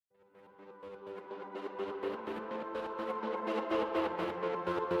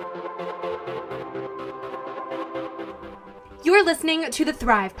You're listening to the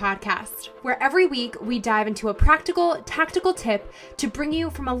Thrive Podcast, where every week we dive into a practical, tactical tip to bring you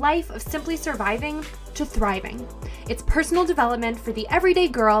from a life of simply surviving to thriving. It's personal development for the everyday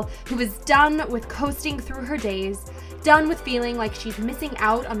girl who is done with coasting through her days, done with feeling like she's missing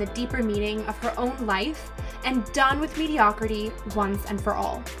out on the deeper meaning of her own life, and done with mediocrity once and for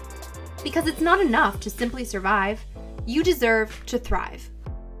all. Because it's not enough to simply survive. You deserve to thrive.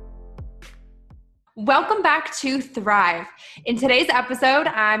 Welcome back to Thrive. In today's episode,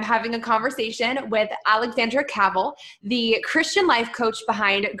 I'm having a conversation with Alexandra Cavill, the Christian life coach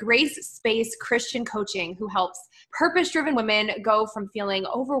behind Grace Space Christian Coaching, who helps purpose-driven women go from feeling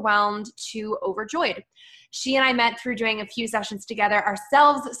overwhelmed to overjoyed. She and I met through doing a few sessions together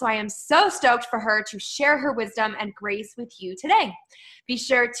ourselves, so I am so stoked for her to share her wisdom and grace with you today. Be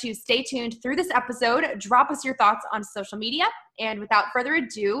sure to stay tuned through this episode, drop us your thoughts on social media, and without further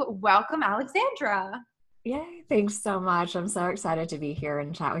ado, welcome Alexandra. Yay, thanks so much. I'm so excited to be here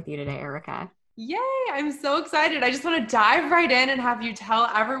and chat with you today, Erica. Yay, I'm so excited. I just want to dive right in and have you tell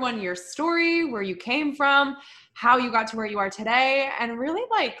everyone your story, where you came from, how you got to where you are today, and really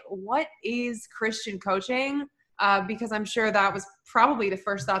what is Christian coaching? Because I'm sure that was probably the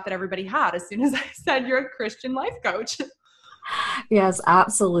first thought that everybody had as soon as I said you're a Christian life coach. Yes,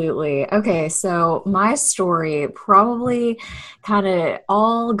 absolutely. Okay, so my story probably kind of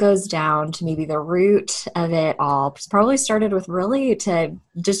all goes down to maybe the root of it all. It's probably started with really to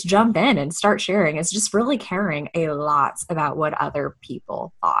just jump in and start sharing. It's just really caring a lot about what other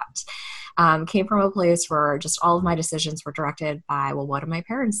people thought. Came from a place where just all of my decisions were directed by, well, what do my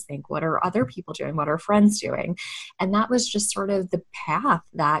parents think? What are other people doing? What are friends doing? And that was just sort of the path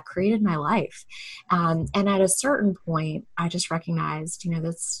that created my life. And at a certain point, I just recognized,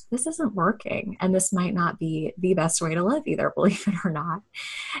 this isn't working, and this might not be the best way to live either, believe it or not.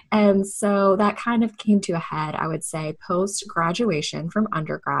 And so that kind of came to a head, I would say, post-graduation from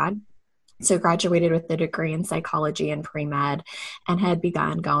undergrad. So graduated with a degree in psychology and pre-med and had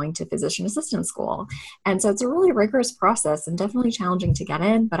begun going to physician assistant school. And so it's a really rigorous process and definitely challenging to get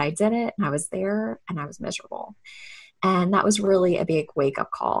in, but I did it and I was there and I was miserable. And that was really a big wake-up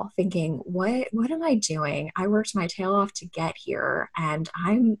call, thinking, what am I doing? I worked my tail off to get here, and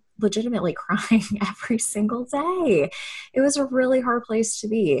I'm legitimately crying every single day. It was a really hard place to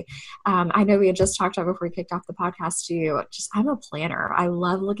be. I know we had just talked about before we kicked off the podcast too, I'm a planner. I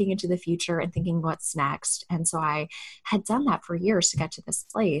love looking into the future and thinking what's next. And so I had done that for years to get to this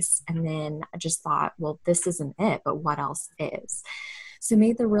place. And then I just thought, well, this isn't it, but what else is? So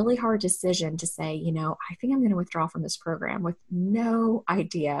made the really hard decision to say, I think I'm going to withdraw from this program with no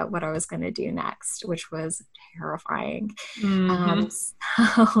idea what I was going to do next, which was terrifying. Mm-hmm.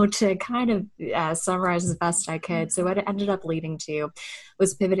 So to kind of summarize as best I could, so what it ended up leading to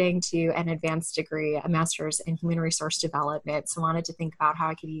was pivoting to an advanced degree, a master's in human resource development. So I wanted to think about how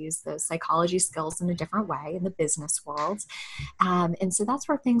I could use those psychology skills in a different way in the business world. And so that's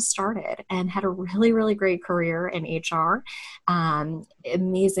where things started, and had a really, really great career in HR.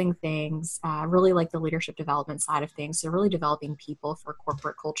 Amazing things, really like the leadership development side of things. So really developing people for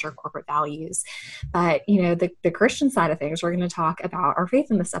corporate culture, corporate values. But, the Christian side of things, we're going to talk about our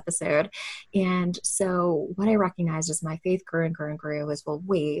faith in this episode. And so what I recognized as my faith grew and grew and grew was, well,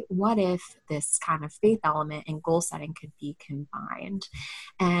 wait, what if this kind of faith element and goal setting could be combined?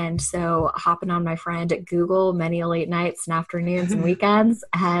 And so hopping on my friend at Google many late nights and afternoons and weekends,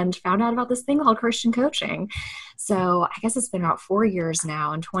 and found out about this thing called Christian coaching. So I guess it's been about 4 years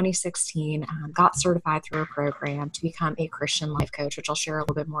now. In 2016, got certified through a program to become a Christian life coach, which I'll share a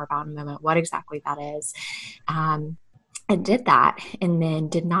little bit more about in a moment, what exactly that is. And did that, and then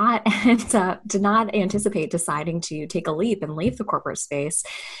did not anticipate deciding to take a leap and leave the corporate space,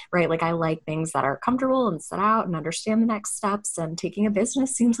 right? Like, I like things that are comfortable and set out and understand the next steps, and creating a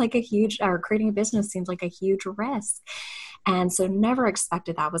business seems like a huge risk. And so never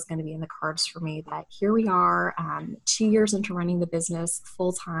expected that was going to be in the cards for me, but here we are, 2 years into running the business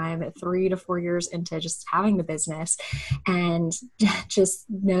full time, 3 to 4 years into just having the business, and just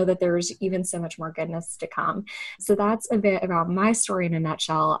know that there's even so much more goodness to come. So that's a bit about my story in a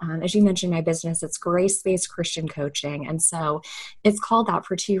nutshell. As you mentioned, my business, it's Grace Space Christian Coaching. And so it's called that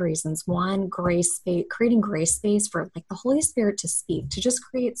for two reasons. One, creating grace space for the Holy Spirit to speak, to just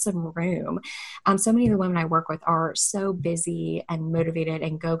create some room. So many of the women I work with are so busy and motivated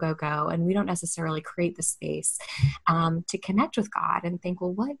and go, and we don't necessarily create the space to connect with God and think,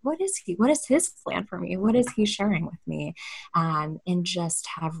 well, what is his plan for me? What is he sharing with me? And just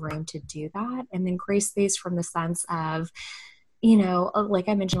have room to do that. And then grace space from the sense of like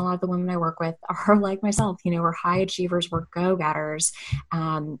I mentioned, a lot of the women I work with are like myself. We're high achievers, we're go-getters.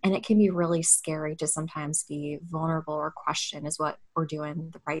 And it can be really scary to sometimes be vulnerable or question is what we're doing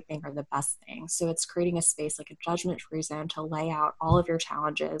the right thing or the best thing. So it's creating a space, like a judgment-free zone, to lay out all of your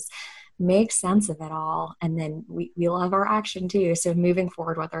challenges, make sense of it all. And then we love our action too. So moving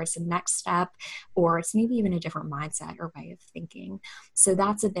forward, whether it's the next step or it's maybe even a different mindset or way of thinking. So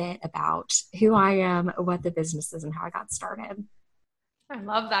that's a bit about who I am, what the business is, and how I got started. I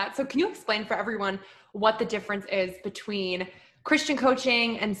love that. So can you explain for everyone what the difference is between Christian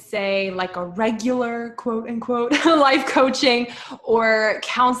coaching and, say, like a regular quote unquote life coaching or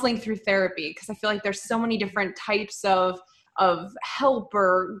counseling through therapy? Because I feel like there's so many different types of help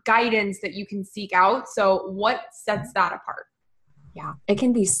or guidance that you can seek out. So what sets that apart? Yeah, it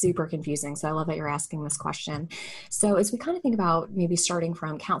can be super confusing. So I love that you're asking this question. So as we kind of think about maybe starting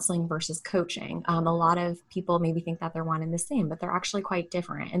from counseling versus coaching, a lot of people maybe think that they're one and the same, but they're actually quite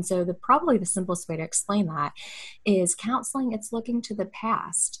different. And so probably the simplest way to explain that is counseling, it's looking to the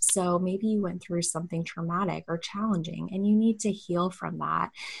past. So maybe you went through something traumatic or challenging and you need to heal from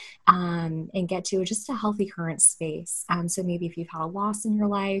that, and get to just a healthy current space. So maybe if you've had a loss in your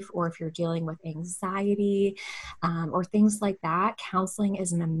life, or if you're dealing with anxiety, or things like that, counseling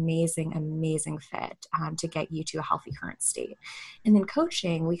is an amazing, amazing fit, to get you to a healthy current state. And then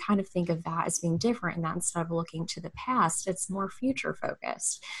coaching, we kind of think of that as being different, and that instead of looking to the past, it's more future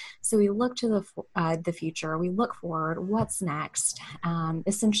focused. So we look to the future, we look forward, what's next.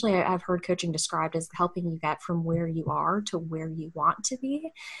 Essentially, I've heard coaching described as helping you get from where you are to where you want to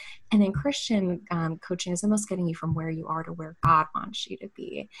be. And then Christian coaching is almost getting you from where you are to where God wants you to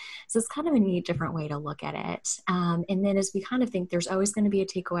be. So it's kind of a neat, different way to look at it. And then as we kind of think, there's always going to be a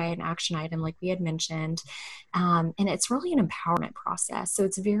takeaway, an action item, like we had mentioned. And it's really an empowerment process. So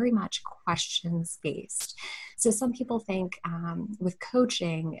it's very much questions based. So some people think with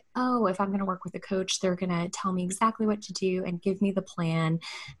coaching, oh, if I'm going to work with a coach, they're going to tell me exactly what to do and give me the plan,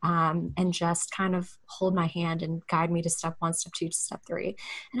 and just kind of hold my hand and guide me to step 1, step 2, to step 3.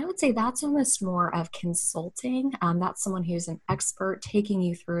 And I would say that's almost more of consulting. That's someone who's an expert taking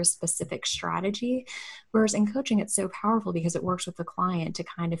you through a specific strategy. Whereas in coaching, it's so powerful because it works with the client to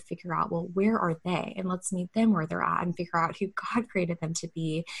kind of figure out, well, where are they? And let's meet them where they're at and figure out who God created them to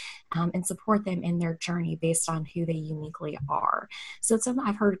be, and support them in their journey based on who they uniquely are. So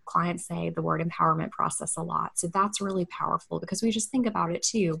I've heard clients say the word empowerment process a lot. So that's really powerful because we just think about it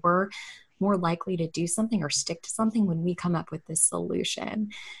too. We're more likely to do something or stick to something when we come up with this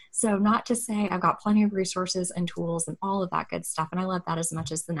solution. So not to say I've got plenty of resources and tools and all of that good stuff. And I love that as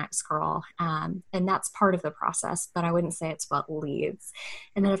much as the next girl. And that's part of the process, but I wouldn't say it's what leads.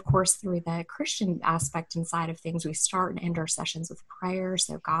 And then of course, through the Christian aspect inside of things, we start and end our sessions with prayer.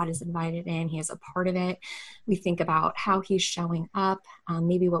 So God is invited in, he is a part of it. We think about how he's showing up,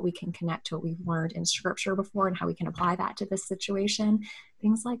 maybe what we can connect to what we've learned in scripture before and how we can apply that to this situation,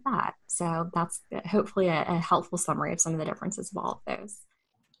 things like that. So that's hopefully a helpful summary of some of the differences of all of those.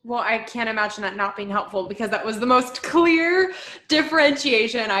 Well, I can't imagine that not being helpful because that was the most clear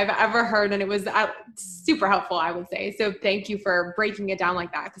differentiation I've ever heard. And it was super helpful, I would say. So thank you for breaking it down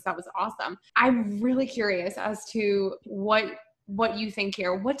like that because that was awesome. I'm really curious as to what you think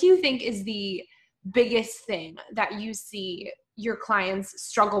here. What do you think is the biggest thing that you see your clients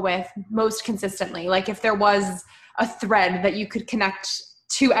struggle with most consistently? Like if there was a thread that you could connect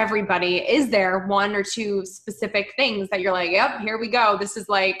to everybody, is there 1 or 2 specific things that you're like, yep, here we go. This is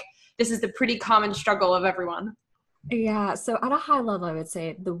the pretty common struggle of everyone? Yeah. So at a high level, I would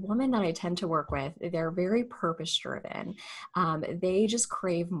say the women that I tend to work with, they're very purpose driven. They just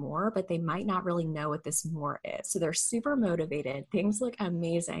crave more, but they might not really know what this more is. So they're super motivated. Things look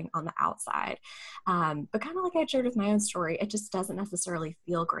amazing on the outside. But kind of like I shared with my own story, it just doesn't necessarily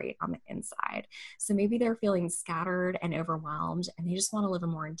feel great on the inside. So maybe they're feeling scattered and overwhelmed, and they just want to live a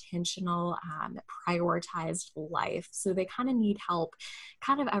more intentional, prioritized life. So they kind of need help,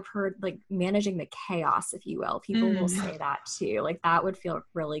 I've heard, like managing the chaos, if you will. People will say that too. Like that would feel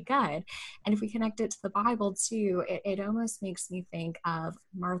really good. And if we connect it to the Bible too, it almost makes me think of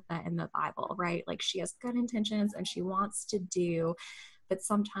Martha in the Bible, right? Like she has good intentions and she wants to do, but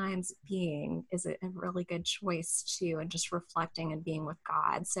sometimes being is a really good choice too, and just reflecting and being with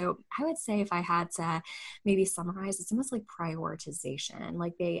God. So I would say if I had to maybe summarize, it's almost like prioritization.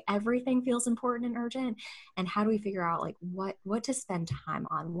 Like everything feels important and urgent. And how do we figure out like what to spend time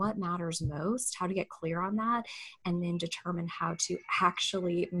on, what matters most, how to get clear on that, and then determine how to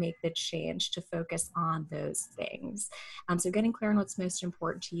actually make the change to focus on those things. So getting clear on what's most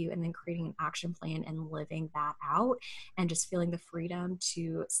important to you and then creating an action plan and living that out and just feeling the freedom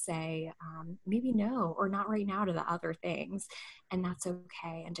to say maybe no or not right now to the other things. And that's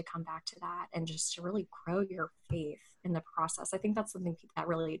okay. And to come back to that and just to really grow your faith in the process. I think that's something that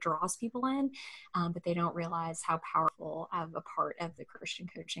really draws people in, but they don't realize how powerful of a part of the Christian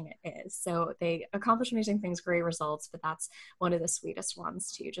coaching it is. So they accomplish amazing things, great results, but that's one of the sweetest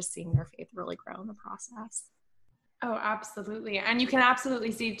ones too, just seeing their faith really grow in the process. Oh, absolutely. And you can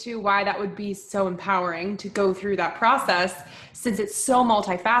absolutely see too why that would be so empowering to go through that process, since it's so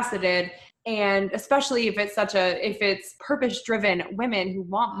multifaceted. And especially if it's purpose driven women who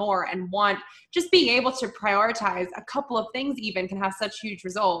want more and want just being able to prioritize a couple of things even can have such huge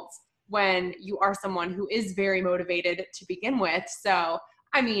results when you are someone who is very motivated to begin with. So,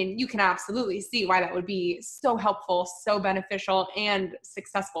 I mean, you can absolutely see why that would be so helpful, so beneficial, and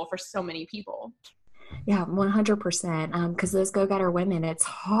successful for so many people. Yeah, 100%. Because those go-getter women, it's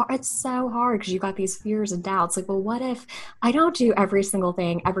hard. It's so hard because you got these fears and doubts. Like, well, what if I don't do every single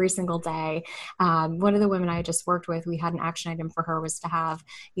thing every single day? One of the women I just worked with, we had an action item for her was to have,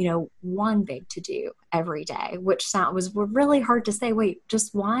 one big to do every day, which was really hard to say. Wait,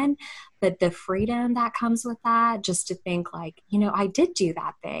 just one? But the freedom that comes with that, just to think like, I did do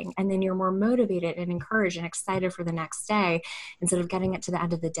that thing. And then you're more motivated and encouraged and excited for the next day instead of getting it to the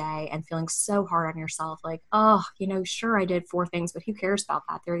end of the day and feeling so hard on yourself. Like, oh, sure, I did 4 things, but who cares about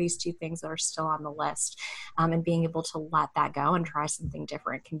that? There are these 2 things that are still on the list. And being able to let that go and try something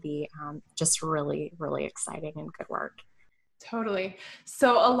different can be just really, really exciting and good work. Totally.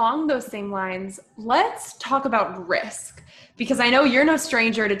 So along those same lines, let's talk about risk, because I know you're no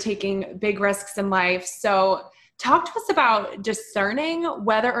stranger to taking big risks in life. So talk to us about discerning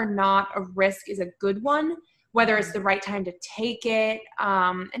whether or not a risk is a good one, whether it's the right time to take it,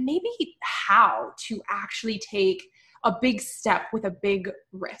 and maybe how to actually take a big step with a big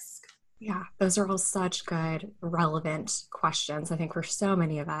risk. Yeah, those are all such good, relevant questions, I think, for so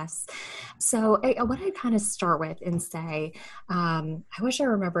many of us. So what I kind of start with and say, I wish I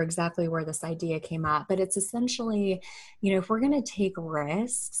remember exactly where this idea came up, but it's essentially, if we're going to take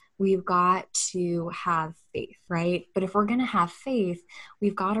risks, we've got to have faith, right? But if we're going to have faith,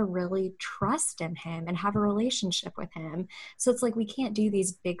 we've got to really trust in him and have a relationship with him. So it's like we can't do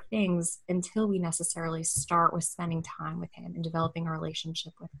these big things until we necessarily start with spending time with him and developing a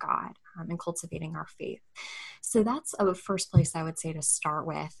relationship with God, and cultivating our faith. So that's a first place I would say to start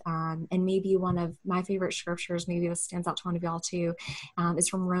with. And maybe one of my favorite scriptures, maybe this stands out to one of y'all too, is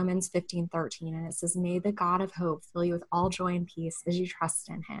from Romans 15:13. And it says, "May the God of hope fill you with all joy and peace as you trust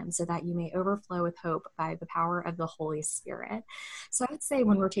in him, so that you may overflow with hope by the power of the Holy Spirit." So I would say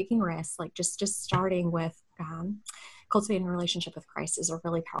when we're taking risks, like just starting with cultivating a relationship with Christ is a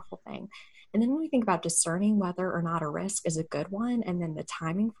really powerful thing. And then when we think about discerning whether or not a risk is a good one, and then the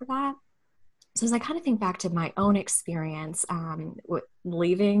timing for that. So as I kind of think back to my own experience,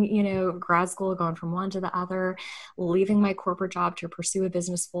 leaving, grad school, going from one to the other, leaving my corporate job to pursue a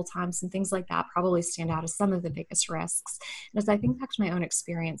business full time, some things like that probably stand out as some of the biggest risks. And as I think back to my own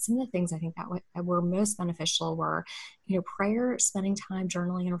experience, some of the things I think that were most beneficial were, prayer, spending time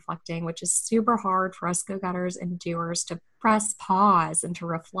journaling and reflecting, which is super hard for us go-getters and doers to press pause and to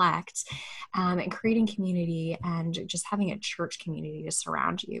reflect, and creating community and just having a church community to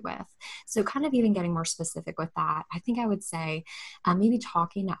surround you with. So kind of even getting more specific with that, I think I would say maybe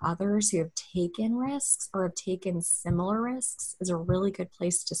talking to others who have taken risks or have taken similar risks is a really good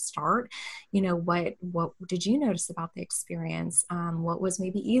place to start. What did you notice about the experience? What was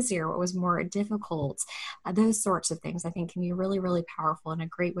maybe easier? What was more difficult? Those sorts of things I think can be really, really powerful and a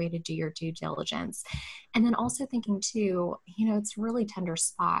great way to do your due diligence. And then also thinking too, it's a really tender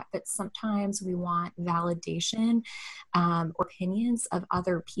spot, but sometimes we want validation or opinions of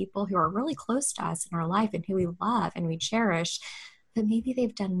other people who are really close to us in our life and who we love and we cherish, but maybe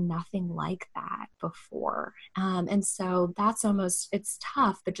they've done nothing like that before. And so it's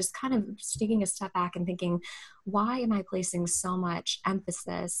tough, but just kind of taking a step back and thinking, why am I placing so much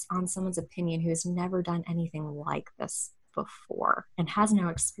emphasis on someone's opinion who has never done anything like this before and has no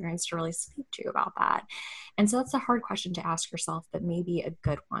experience to really speak to about that? And so that's a hard question to ask yourself, but maybe a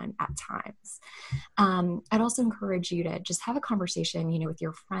good one at times. I'd also encourage you to just have a conversation, with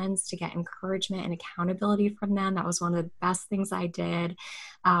your friends to get encouragement and accountability from them. That was one of the best things I did.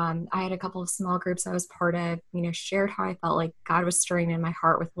 I had a couple of small groups I was part of, shared how I felt like God was stirring in my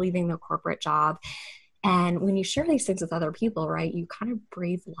heart with leaving the corporate job. And when you share these things with other people, right, you kind of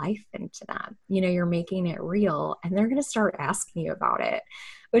breathe life into them. You're making it real and they're going to start asking you about it,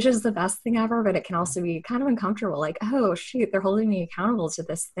 which is the best thing ever. But it can also be kind of uncomfortable. Like, oh, shoot, they're holding me accountable to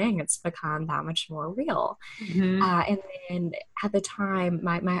this thing. It's become that much more real. Mm-hmm. And then at the time,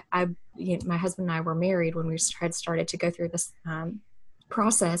 my husband and I were married when we had started to go through this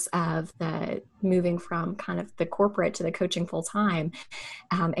process of the moving from kind of the corporate to the coaching full time.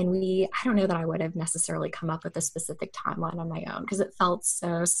 And I don't know that I would have necessarily come up with a specific timeline on my own because it felt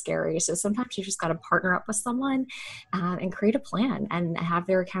so scary. So sometimes you just got to partner up with someone and create a plan and have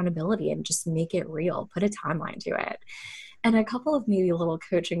their accountability and just make it real, put a timeline to it. And a couple of maybe little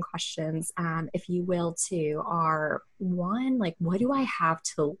coaching questions, if you will, too, are one, like, what do I have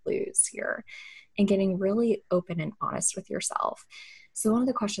to lose here? And getting really open and honest with yourself. So one of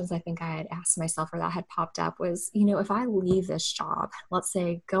the questions I think I had asked myself or that had popped up was, if I leave this job, let's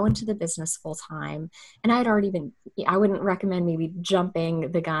say go into the business full time, and I wouldn't recommend maybe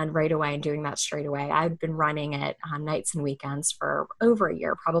jumping the gun right away and doing that straight away. I've been running it on nights and weekends for over a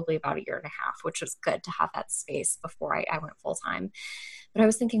year, probably about a year and a half, which was good to have that space before I went full time. But I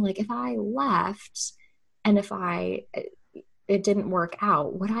was thinking, like, if I left and it didn't work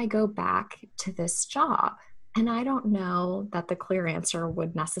out, would I go back to this job? And I don't know that the clear answer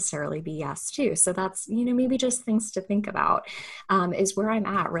would necessarily be yes too. So that's, maybe just things to think about. Is where I'm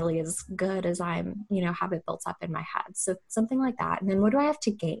at really as good as I'm, have it built up in my head. So something like that. And then what do I have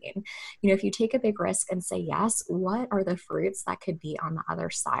to gain? If you take a big risk and say yes, what are the fruits that could be on the other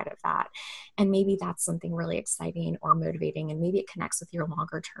side of that? And maybe that's something really exciting or motivating. And maybe it connects with your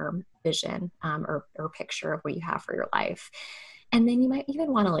longer term vision or picture of what you have for your life. And then you might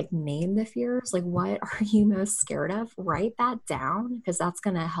even want to name the fears. Like, what are you most scared of? Write that down because that's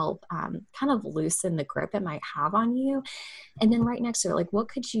going to help kind of loosen the grip it might have on you. And then right next to it, what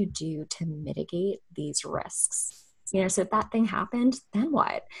could you do to mitigate these risks? So if that thing happened, then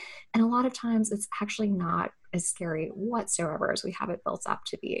what? And a lot of times it's actually not as scary whatsoever as we have it built up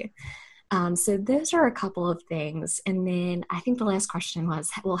to be. So those are a couple of things. And then I think the last question was,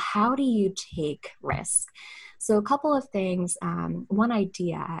 well, how do you take risk? So a couple of things, one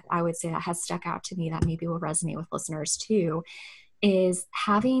idea I would say that has stuck out to me that maybe will resonate with listeners too, is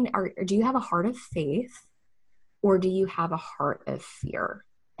do you have a heart of faith or do you have a heart of fear?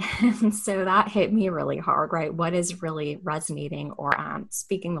 And so that hit me really hard, right? What is really resonating or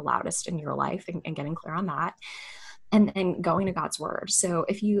speaking the loudest in your life and getting clear on that. And then going to God's word. So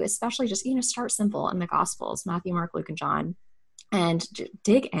if you especially just, start simple in the Gospels, Matthew, Mark, Luke, and John, and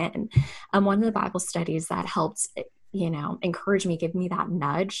dig in. One of the Bible studies that helped, encourage me, give me that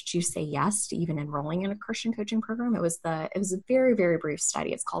nudge to say yes to even enrolling in a Christian coaching program. It was a very, very brief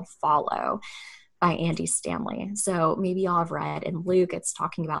study. It's called Follow by Andy Stanley. So maybe y'all have read in Luke, it's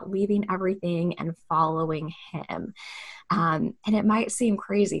talking about leaving everything and following him. And it might seem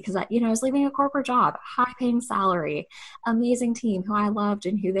crazy because, I was leaving a corporate job, high paying salary, amazing team who I loved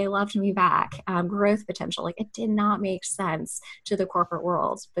and who they loved me back, growth potential. It did not make sense to the corporate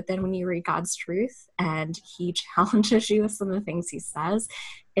world. But then when you read God's truth and he challenges you with some of the things he says,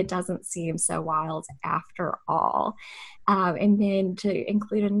 it doesn't seem so wild after all. And then to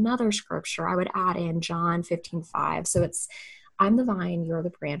include another scripture, I would add in John 15:5. So it's, I'm the vine, you're the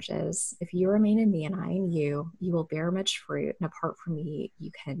branches. If you remain in me and I in you, you will bear much fruit. And apart from me,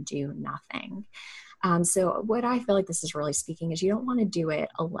 you can do nothing. So what I feel like this is really speaking is you don't want to do it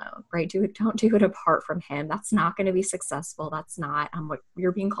alone, right? Don't do it apart from him. That's not going to be successful. That's not what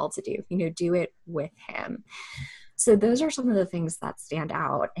you're being called to do. Do it with him. So those are some of the things that stand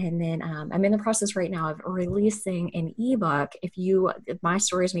out. And then I'm in the process right now of releasing an ebook. If my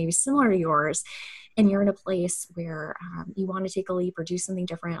story is maybe similar to yours, and you're in a place where you want to take a leap or do something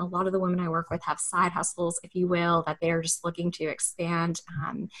different. A lot of the women I work with have side hustles, if you will, that they're just looking to expand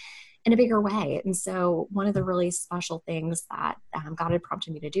in a bigger way. And so one of the really special things that God had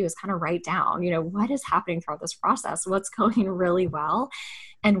prompted me to do is kind of write down, what is happening throughout this process, what's going really well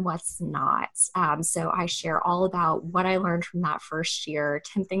and what's not. So I share all about what I learned from that first year,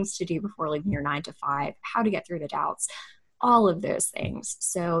 10 things to do before leaving your 9 to 5, how to get through the doubts, all of those things.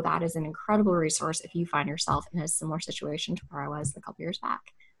 So that is an incredible resource if you find yourself in a similar situation to where I was a couple years back.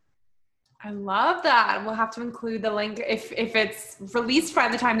 I love that. We'll have to include the link. If it's released by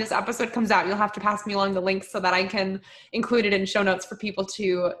the time this episode comes out, you'll have to pass me along the link so that I can include it in show notes for people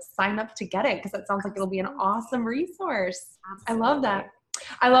to sign up to get it, because that sounds like it'll be an awesome resource. Absolutely. I love that.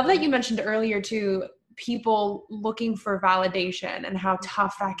 I love that you mentioned earlier too, people looking for validation and how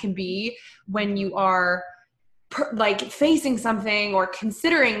tough that can be when you are facing something or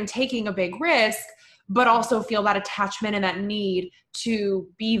considering taking a big risk, but also feel that attachment and that need to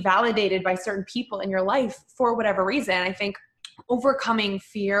be validated by certain people in your life for whatever reason. I think overcoming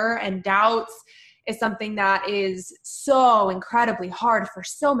fear and doubts is something that is so incredibly hard for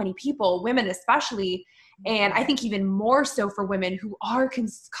so many people, women especially. And I think even more so for women who are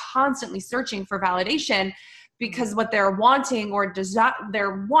constantly searching for validation, because what they're wanting or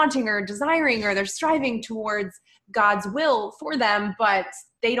desiring or they're striving towards God's will for them, but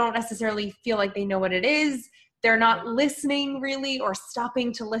they don't necessarily feel like they know what it is. They're not listening really or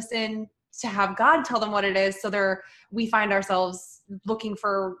stopping to listen to have God tell them what it is. So we find ourselves looking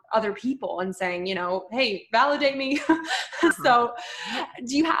for other people and saying, hey, validate me. So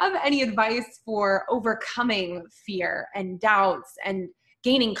do you have any advice for overcoming fear and doubts and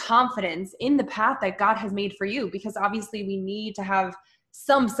gaining confidence in the path that God has made for you? Because obviously we need to have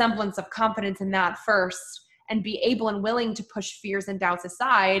some semblance of confidence in that first and be able and willing to push fears and doubts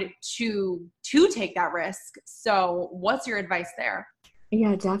aside to take that risk. So what's your advice there?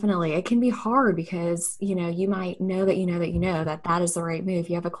 Yeah, definitely. It can be hard because, you might know that is the right move.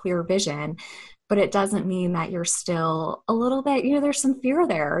 You have a clear vision, but it doesn't mean that you're still a little bit, there's some fear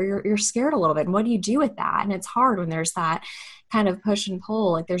there. You're scared a little bit. And what do you do with that? And it's hard when there's that kind of push and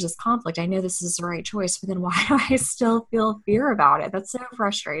pull, like there's this conflict. I know this is the right choice, but then why do I still feel fear about it? That's so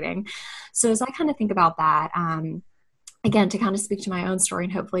frustrating. So as I kind of think about that, again, to kind of speak to my own story,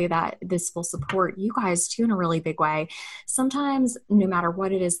 and hopefully that this will support you guys too in a really big way. Sometimes, no matter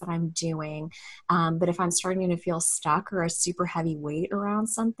what it is that I'm doing, but if I'm starting to feel stuck or a super heavy weight around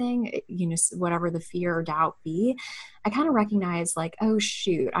something, whatever the fear or doubt be, I kind of recognize like, oh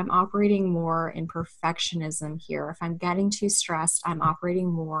shoot, I'm operating more in perfectionism here. If I'm getting too stressed, I'm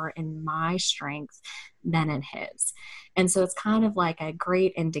operating more in my strength than in his. And so it's kind of like a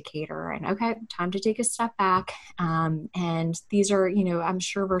great indicator and okay, time to take a step back. And these are, I'm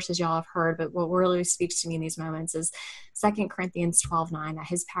sure verses y'all have heard, but what really speaks to me in these moments is 2 Corinthians 12:9, that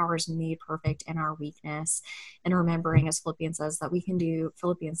his power is made perfect in our weakness. And remembering, as Philippians says, that we can do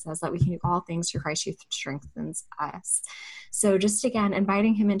all things through Christ who strengthens us. So just again,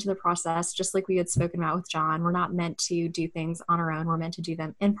 inviting him into the process, just like we had spoken about with John, we're not meant to do things on our own. We're meant to do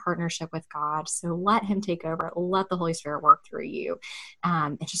them in partnership with God. So let him take over, let the Holy Spirit work through you,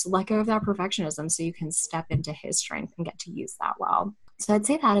 and just let go of that perfectionism so you can step into his strength and get to use that well. So I'd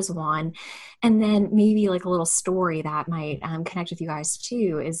say that is one. And then maybe like a little story that might connect with you guys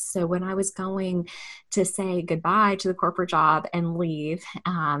too is, so when I was going to say goodbye to the corporate job and leave,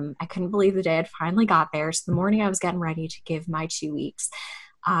 I couldn't believe the day I'd finally got there. So the morning I was getting ready to give my 2 weeks,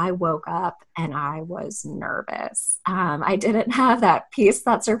 I woke up and I was nervous. I didn't have that peace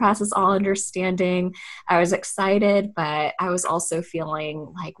that surpasses all understanding. I was excited, but I was also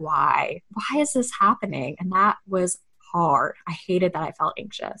feeling like, why is this happening? And that was hard. I hated that I felt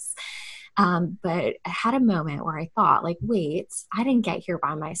anxious. But I had a moment where I thought like, wait, I didn't get here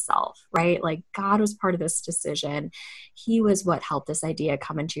by myself, right? Like God was part of this decision. He was what helped this idea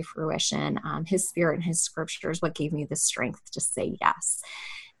come into fruition. His spirit and his scriptures, what gave me the strength to say yes.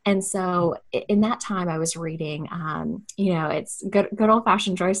 And so in that time I was reading, it's good old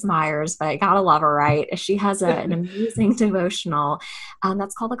fashioned Joyce Myers, but I gotta love her, right? She has an amazing devotional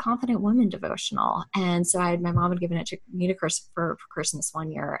that's called the Confident Woman Devotional. And so my mom had given it to me to Chris for Christmas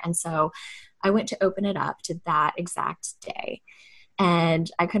one year. And so I went to open it up to that exact day. And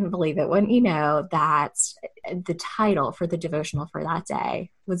I couldn't believe it when, that the title for the devotional for that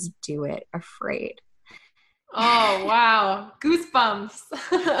day was Do It Afraid. Oh, wow.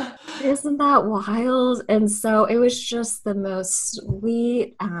 Goosebumps. Isn't that wild? And so it was just the most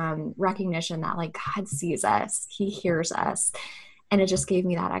sweet recognition that like God sees us, he hears us. And it just gave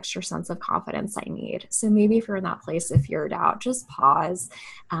me that extra sense of confidence I need. So maybe if you're in that place of fear or doubt, just pause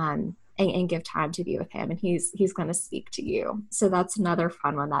and give time to be with him. And he's going to speak to you. So that's another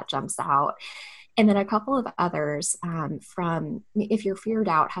fun one that jumps out. And then a couple of others from, if your fear or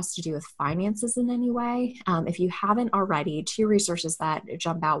doubt has to do with finances in any way, if you haven't already, 2 resources that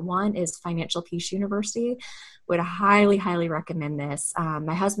jump out. One is Financial Peace University. Would highly, highly recommend this.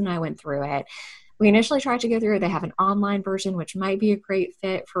 My husband and I went through it. We initially tried to go through it. They have an online version, which might be a great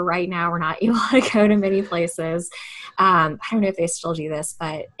fit for right now. We're not able to go to many places. I don't know if they still do this,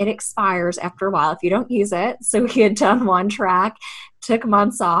 but it expires after a while if you don't use it. So we had done one track, took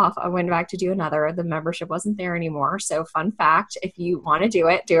months off. I went back to do another. The membership wasn't there anymore. So fun fact, if you want to do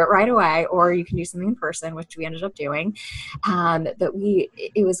it right away, or you can do something in person, which we ended up doing. But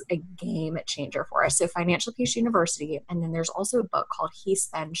it was a game changer for us. So Financial Peace University. And then there's also a book called He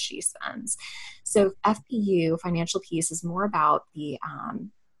Spends, She Spends. So FPU, Financial Peace, is more about the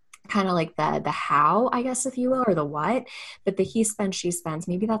kind of like the how, I guess, if you will, or the what, but the he spends, she spends,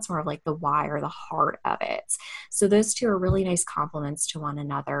 maybe that's more of like the why or the heart of it. So those two are really nice complements to one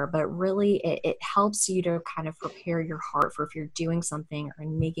another, but really it helps you to kind of prepare your heart for if you're doing something or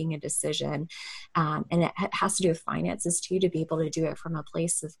making a decision. And it has to do with finances too, to be able to do it from a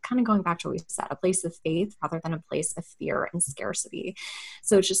place of kind of going back to what we said, a place of faith rather than a place of fear and scarcity.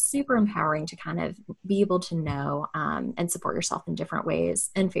 So it's just super empowering to kind of be able to know and support yourself in different ways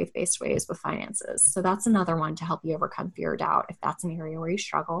and faith-based ways with finances. So that's another one to help you overcome fear or doubt if that's an area where you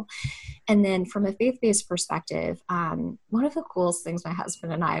struggle. And then from a faith-based perspective, one of the coolest things my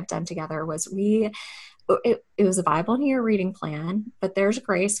husband and I have done together was it was a Bible in a year reading plan, but there's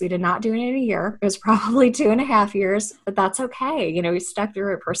grace. We did not do it in a year. It was probably 2.5 years, but that's okay. You know, we stuck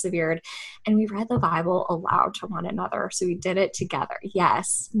through it, persevered, and we read the Bible aloud to one another. So we did it together.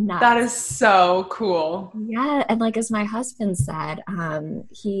 Yes. Nuts. That is so cool. Yeah. And like, as my husband said,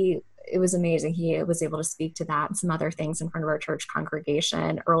 it was amazing. He was able to speak to that and some other things in front of our church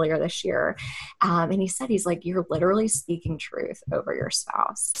congregation earlier this year. And he said, he's like, you're literally speaking truth over your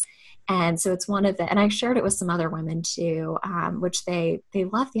spouse. And so it's one of the, and I shared it with some other women too, which they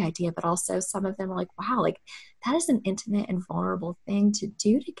love the idea, but also some of them are like, wow, like that is an intimate and vulnerable thing to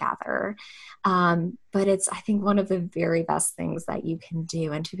do together. But it's, I think, one of the very best things that you can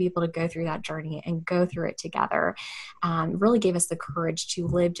do, and to be able to go through that journey and go through it together really gave us the courage to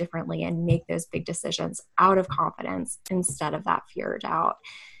live differently and make those big decisions out of confidence instead of that fear or doubt.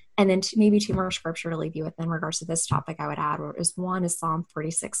 And then maybe two more scripture to leave you with in regards to this topic I would add, one is Psalm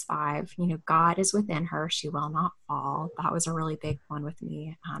 46:5. You know, God is within her, she will not fall. That was a really big one with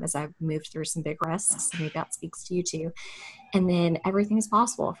me as I've moved through some big risks. Maybe that speaks to you too. And then everything is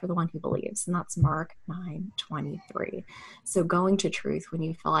possible for the one who believes. And that's Mark 9:23. So going to truth when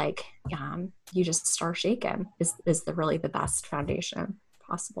you feel like you just start shaking is really the best foundation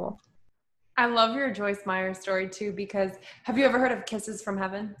possible. I love your Joyce Meyer story too, because have you ever heard of Kisses from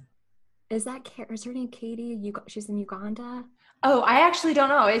Heaven? Is her name Katie? She's in Uganda? Oh, I actually don't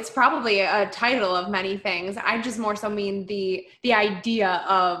know. It's probably a title of many things. I just more so mean the idea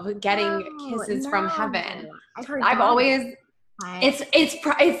of getting kisses from heaven. I've always,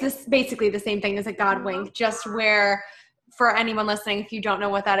 it's this basically the same thing as a God wink, just where, for anyone listening, if you don't know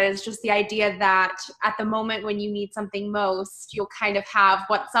what that is, just the idea that at the moment when you need something most, you'll kind of have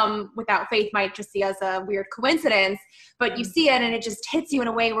what some without faith might just see as a weird coincidence, but you see it and it just hits you in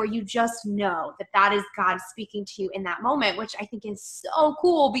a way where you just know that that is God speaking to you in that moment, which I think is so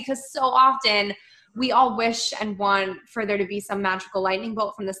cool, because so often we all wish and want for there to be some magical lightning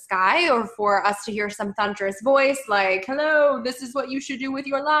bolt from the sky, or for us to hear some thunderous voice like, hello, this is what you should do with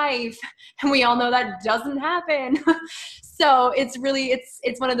your life. And we all know that doesn't happen. So it's really,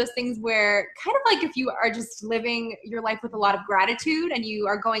 it's one of those things where kind of like if you are just living your life with a lot of gratitude and you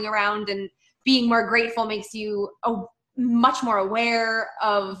are going around and being more grateful makes you much more aware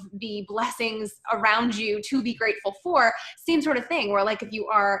of the blessings around you to be grateful for. Same sort of thing where like if you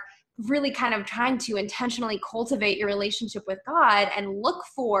are really kind of trying to intentionally cultivate your relationship with God and look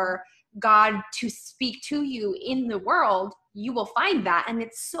for God to speak to you in the world, you will find that. And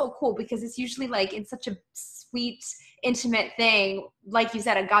it's so cool because it's usually like in such a sweet, intimate thing. Like you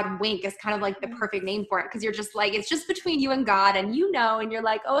said, a God wink is kind of like the perfect name for it, because you're just like, it's just between you and God, and you know, and you're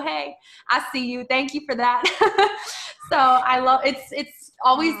like, oh, hey, I see you. Thank you for that. So I love it's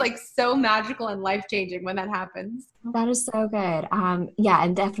always like so magical and life-changing when that happens. That is so good. Yeah,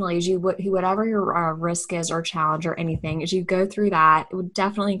 and definitely as whatever your risk is or challenge or anything, as you go through that, it would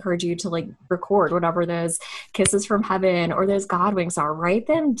definitely encourage you to like record whatever those kisses from heaven or those God winks are. Write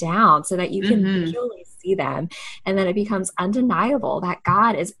them down so that you can visually see them, and then it becomes undeniable that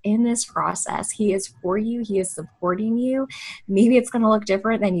God is in this process. He is for you. He is supporting you. Maybe it's going to look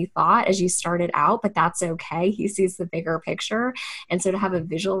different than you thought as you started out, but that's okay. He sees the bigger picture, and so to have a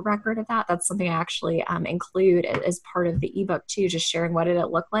visual record of that, that's something I actually include as part of the ebook too, just sharing what did it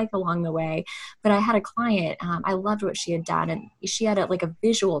look like along the way. But I had a client, I loved what she had done, and she had like a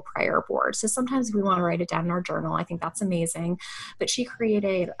visual prayer board. So sometimes we want to write it down in our journal. I think that's amazing. But she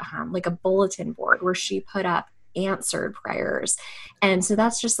created like a bulletin board where she put up answered prayers. And so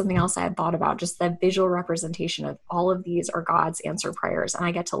that's just something else I had thought about, just the visual representation of all of these are God's answered prayers. And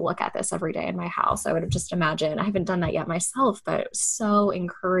I get to look at this every day in my house. I would have just imagined, I haven't done that yet myself, but it was so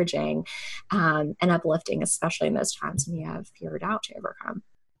encouraging and uplifting, especially in those times when you have fear or doubt to overcome.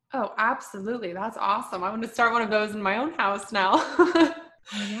 Oh, absolutely. That's awesome. I want to start one of those in my own house now. I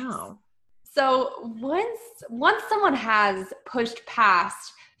know. So once someone has pushed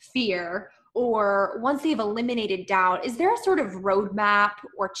past fear, or once they've eliminated doubt, is there a sort of roadmap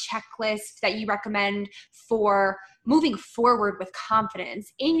or checklist that you recommend for moving forward with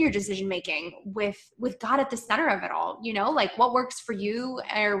confidence in your decision making with God at the center of it all? You know, like what works for you,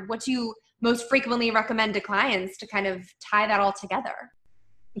 or what do you most frequently recommend to clients to kind of tie that all together?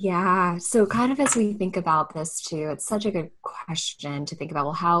 Yeah. So kind of as we think about this too, it's such a good question to think about,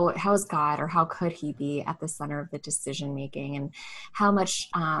 well, how is God, or how could he be at the center of the decision making, and how much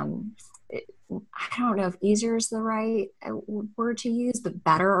I don't know if easier is the right word to use, but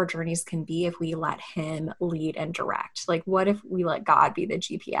better our journeys can be if we let him lead and direct. Like, what if we let God be the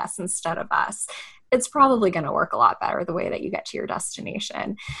GPS instead of us? It's probably going to work a lot better the way that you get to your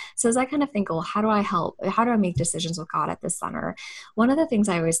destination. So as I kind of think, well, how do I help? How do I make decisions with God at the center? One of the things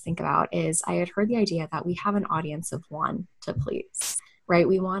I always think about is I had heard the idea that we have an audience of one to please, right?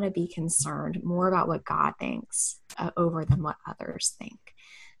 We want to be concerned more about what God thinks over than what others think.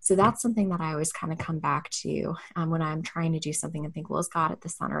 So that's something that I always kind of come back to when I'm trying to do something and think, well, is God at the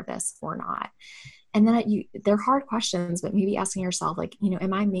center of this or not? And then they're hard questions, but maybe asking yourself, like,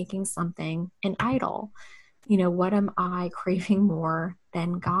 am I making something an idol? What am I craving more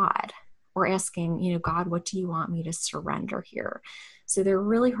than God? Or asking, God, what do you want me to surrender here? So they're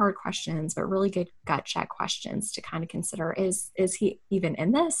really hard questions, but really good gut check questions to kind of consider. Is he even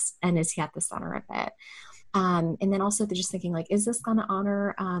in this? And is he at the center of it? And then also they're just thinking, like, is this going to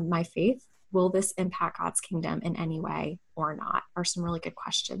honor my faith? Will this impact God's kingdom in any way or not? Are some really good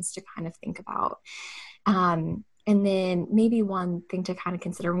questions to kind of think about. And then maybe one thing to kind of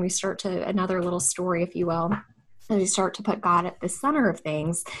consider when we start to another little story, if you will, as we start to put God at the center of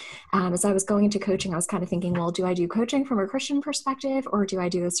things. As I was going into coaching, I was kind of thinking, well, do I do coaching from a Christian perspective, or do I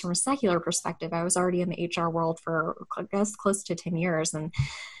do this from a secular perspective? I was already in the HR world for, I guess, close to 10 years. And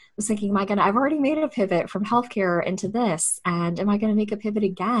was thinking, I've already made a pivot from healthcare into this. And am I going to make a pivot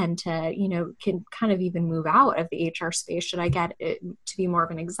again to, can kind of even move out of the HR space? Should I get it to be more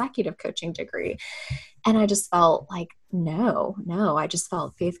of an executive coaching degree? And I just felt like, no, I just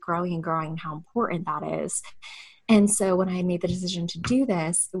felt faith growing and how important that is. And so when I made the decision to do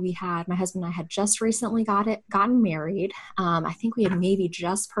this, my husband and I had just recently gotten married. I think we had maybe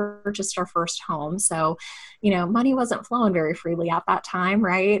just purchased our first home. So, money wasn't flowing very freely at that time,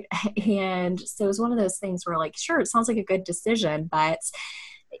 right? And so it was one of those things where, like, sure, it sounds like a good decision, but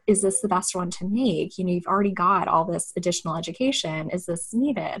is this the best one to make? You've already got all this additional education. Is this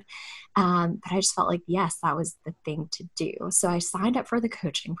needed? But I just felt like, yes, that was the thing to do. So I signed up for the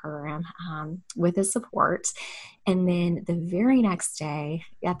coaching program with his support. And then the very next day,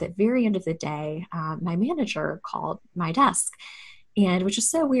 at the very end of the day, my manager called my desk. And which is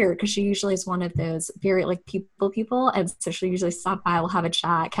so weird because she usually is one of those very like people. And so she'll usually stop by, we'll have a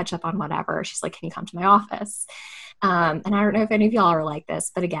chat, catch up on whatever. She's like, can you come to my office? And I don't know if any of y'all are like this,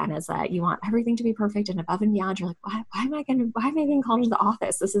 but again, is that you want everything to be perfect and above and beyond. You're like, why am I getting called to the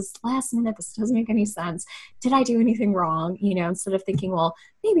office? This is last minute. This doesn't make any sense. Did I do anything wrong? Instead of thinking, well,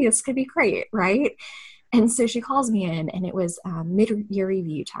 maybe this could be great, right? And so she calls me in, and it was mid-year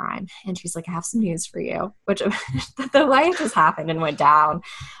review time. And she's like, I have some news for you, which the way it just happened and went down.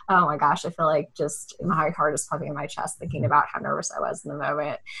 Oh my gosh, I feel like just my heart is pumping in my chest thinking about how nervous I was in the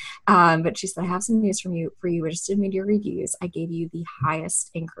moment. But she said, I have some news for you. We just did mid-year reviews. I gave you the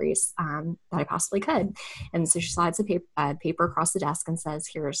highest increase that I possibly could. And so she slides a paper across the desk and says,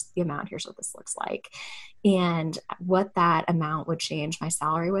 here's the amount. Here's what this looks like. And what that amount would change my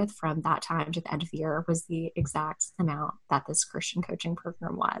salary with from that time to the end of the year was the exact amount that this Christian coaching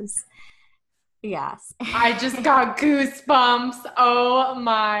program was. Yes. I just got goosebumps. Oh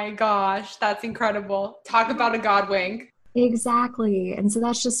my gosh. That's incredible. Talk about a God wink. Exactly. And so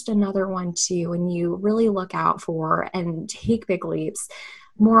that's just another one too. When you really look out for and take big leaps,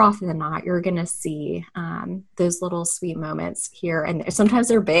 more often than not, you're going to see those little sweet moments here. And sometimes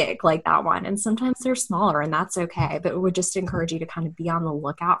they're big like that one, and sometimes they're smaller, and that's okay. But we would just encourage you to kind of be on the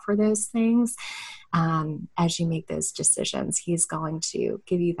lookout for those things as you make those decisions. He's going to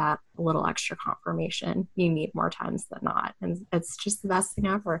give you that little extra confirmation you need more times than not. And it's just the best thing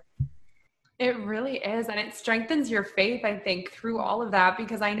ever. It really is. And it strengthens your faith, I think, through all of that,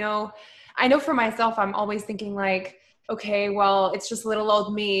 because I know for myself, I'm always thinking like, okay, well, it's just little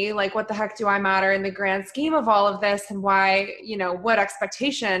old me. Like, what the heck do I matter in the grand scheme of all of this? And why, what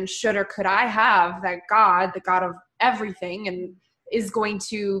expectation should or could I have that God, the God of everything, and is going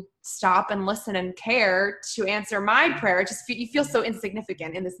to stop and listen and care to answer my prayer? You feel so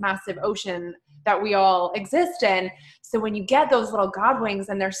insignificant in this massive ocean that we all exist in. So when you get those little God wings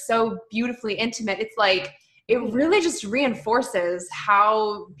and they're so beautifully intimate, it's like, it really just reinforces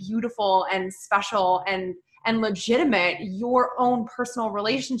how beautiful and special and legitimate your own personal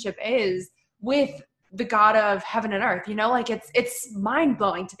relationship is with the God of heaven and earth, like it's mind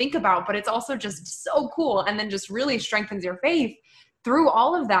blowing to think about, but it's also just so cool. And then just really strengthens your faith through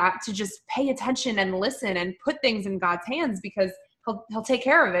all of that to just pay attention and listen and put things in God's hands, because he'll take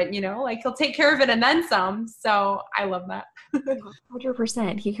care of it, he'll take care of it and then some. So I love that.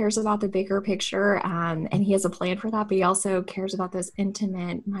 100%. He cares about the bigger picture, and he has a plan for that, but he also cares about those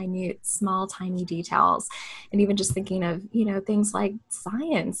intimate, minute, small, tiny details. And even just thinking of, things like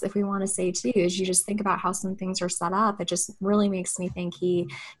science, if we want to say too, as you just think about how some things are set up, it just really makes me think he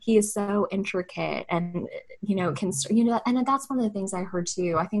is so intricate and, and that's one of the things I heard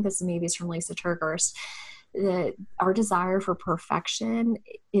too. I think this maybe is from Lisa TerKeurst. Our desire for perfection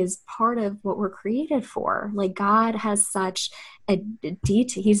is part of what we're created for. Like, God has such a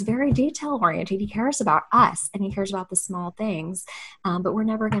detail. He's very detail oriented. He cares about us and he cares about the small things. But we're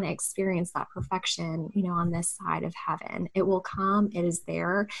never going to experience that perfection, on this side of heaven. It will come. It is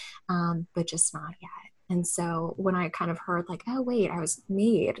there, but just not yet. And so when I kind of heard like, oh, wait, I was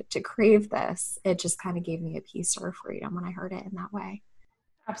made to crave this, it just kind of gave me a peace or a freedom when I heard it in that way.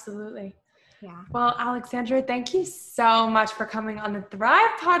 Absolutely. Yeah. Well, Alexandra, thank you so much for coming on the Thrive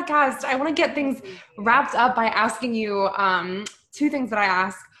podcast. I want to get things wrapped up by asking you two things that I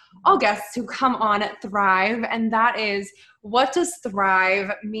ask all guests who come on Thrive, and that is, what does thrive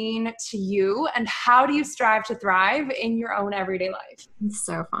mean to you, and how do you strive to thrive in your own everyday life? It's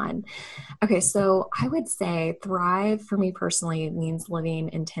so fun. Okay, so I would say thrive for me personally means living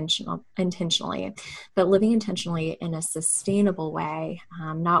intentionally, but living intentionally in a sustainable way,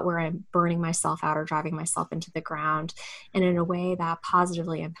 not where I'm burning myself out or driving myself into the ground, and in a way that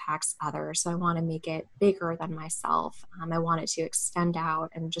positively impacts others. So I want to make it bigger than myself. I want it to extend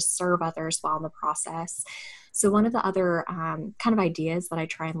out and just serve others while in the process. So one of the other kind of ideas that I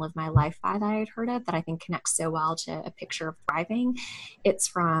try and live my life by that I had heard of that I think connects so well to a picture of thriving, it's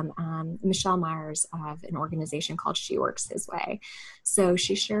from Michelle Myers of an organization called She Works His Way. So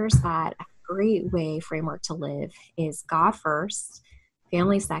she shares that a great framework to live is God first,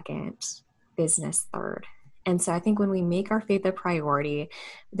 family second, business third. And so I think when we make our faith a priority,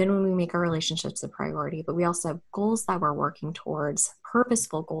 then when we make our relationships a priority, but we also have goals that we're working towards,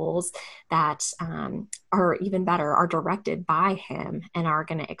 purposeful goals that are even better, are directed by him and are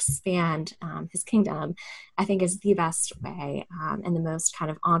going to expand his kingdom, I think is the best way and the most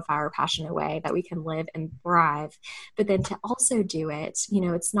kind of on fire, passionate way that we can live and thrive. But then to also do it,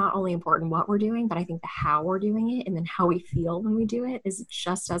 it's not only important what we're doing, but I think the how we're doing it and then how we feel when we do it is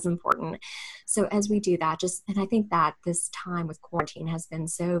just as important. So as we do that, and I think that this time with quarantine has been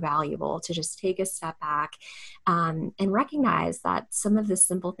so valuable to just take a step back and recognize that some of the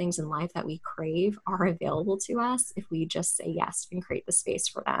simple things in life that we crave are available to us if we just say yes and create the space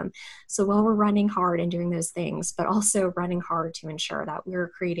for them. So while we're running hard and doing those things, but also running hard to ensure that we're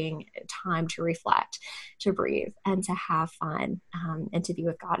creating time to reflect, to breathe, and to have fun, and to be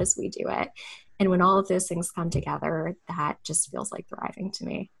with God as we do it. And when all of those things come together, that just feels like thriving to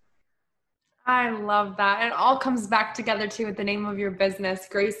me. I love that. It all comes back together too with the name of your business,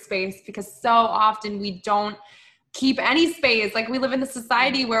 Grace Space, because so often we don't keep any space. Like, we live in a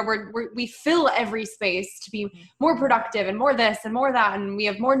society where we fill every space to be more productive and more this and more that. And we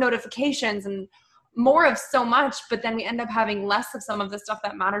have more notifications and more of so much, but then we end up having less of some of the stuff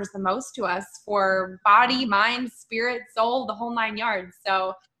that matters the most to us for body, mind, spirit, soul, the whole 9 yards.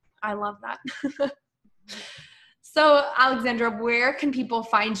 So I love that. So Alexandra, where can people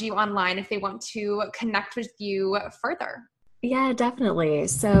find you online if they want to connect with you further? Yeah, definitely.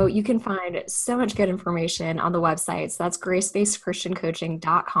 So you can find so much good information on the website. So that's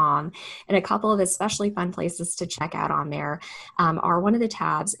gracebasechristiancoaching.com. And a couple of especially fun places to check out on there are, one of the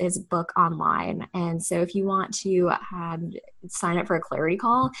tabs is book online. And so if you want to sign up for a clarity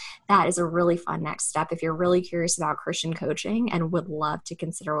call, that is a really fun next step. If you're really curious about Christian coaching and would love to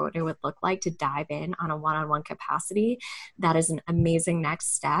consider what it would look like to dive in on a one-on-one capacity, that is an amazing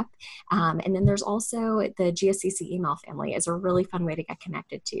next step. And then there's also the GSCC email family is a really fun way to get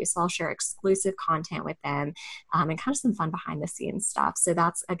connected to. So I'll share exclusive content with them and kind of some fun behind the scenes stuff. So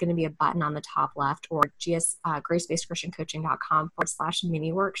that's going to be a button on the top left, or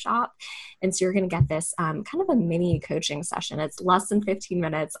gracebasechristiancoaching.com/mini workshop. And so you're going to get this kind of a mini coaching session. It's less than 15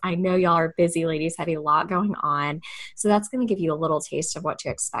 minutes. I know y'all are busy ladies, have a lot going on. So that's going to give you a little taste of what to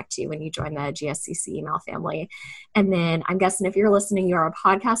expect to when you join the GSCC email family. And then I'm guessing if you're listening, you're a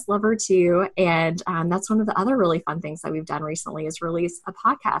podcast lover too. And that's one of the other really fun things that we've done done recently is release a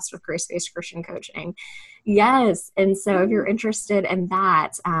podcast with Grace-Based Christian Coaching. Yes. And so if you're interested in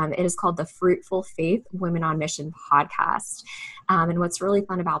that, it is called the Fruitful Faith Women on Mission podcast. And what's really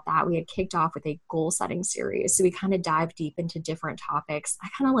fun about that, we had kicked off with a goal setting series. So we kind of dive deep into different topics. I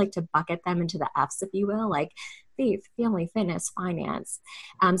kind of like to bucket them into the F's, if you will, like faith, family, fitness, finance.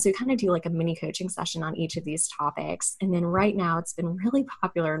 So we kind of do like a mini coaching session on each of these topics. And then right now it's been really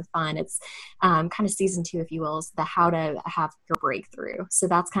popular and fun. It's kind of season 2, if you will, is the how to have your breakthrough. So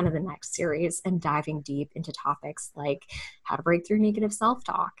that's kind of the next series, and diving deep into topics like how to break through negative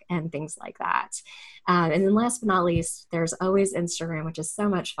self-talk and things like that. And then last but not least, there's always Instagram, which is so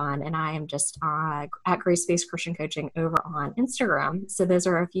much fun. And I am just at Grace-Based Christian Coaching over on Instagram. So those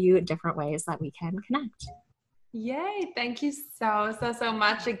are a few different ways that we can connect. Yay. Thank you so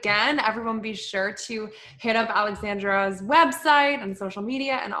much. Again, everyone be sure to hit up Alexandra's website and social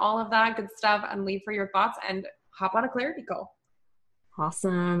media and all of that good stuff, and leave for your thoughts and hop on a clarity call.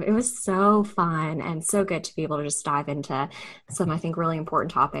 Awesome. It was so fun and so good to be able to just dive into some, I think, really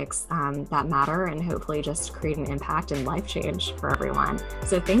important topics that matter, and hopefully just create an impact and life change for everyone.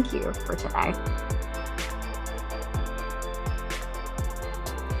 So thank you for today.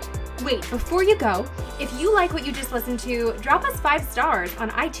 Wait, before you go, if you like what you just listened to, drop us 5 stars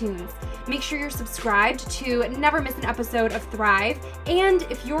on iTunes. Make sure you're subscribed to never miss an episode of Thrive. And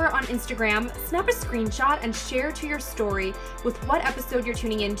if you're on Instagram, snap a screenshot and share to your story with what episode you're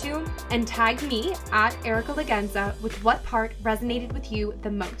tuning into, and tag me at Erica Lagenza with what part resonated with you the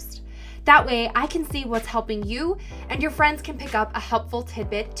most. That way I can see what's helping you, and your friends can pick up a helpful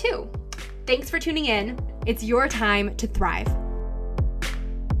tidbit too. Thanks for tuning in. It's your time to thrive.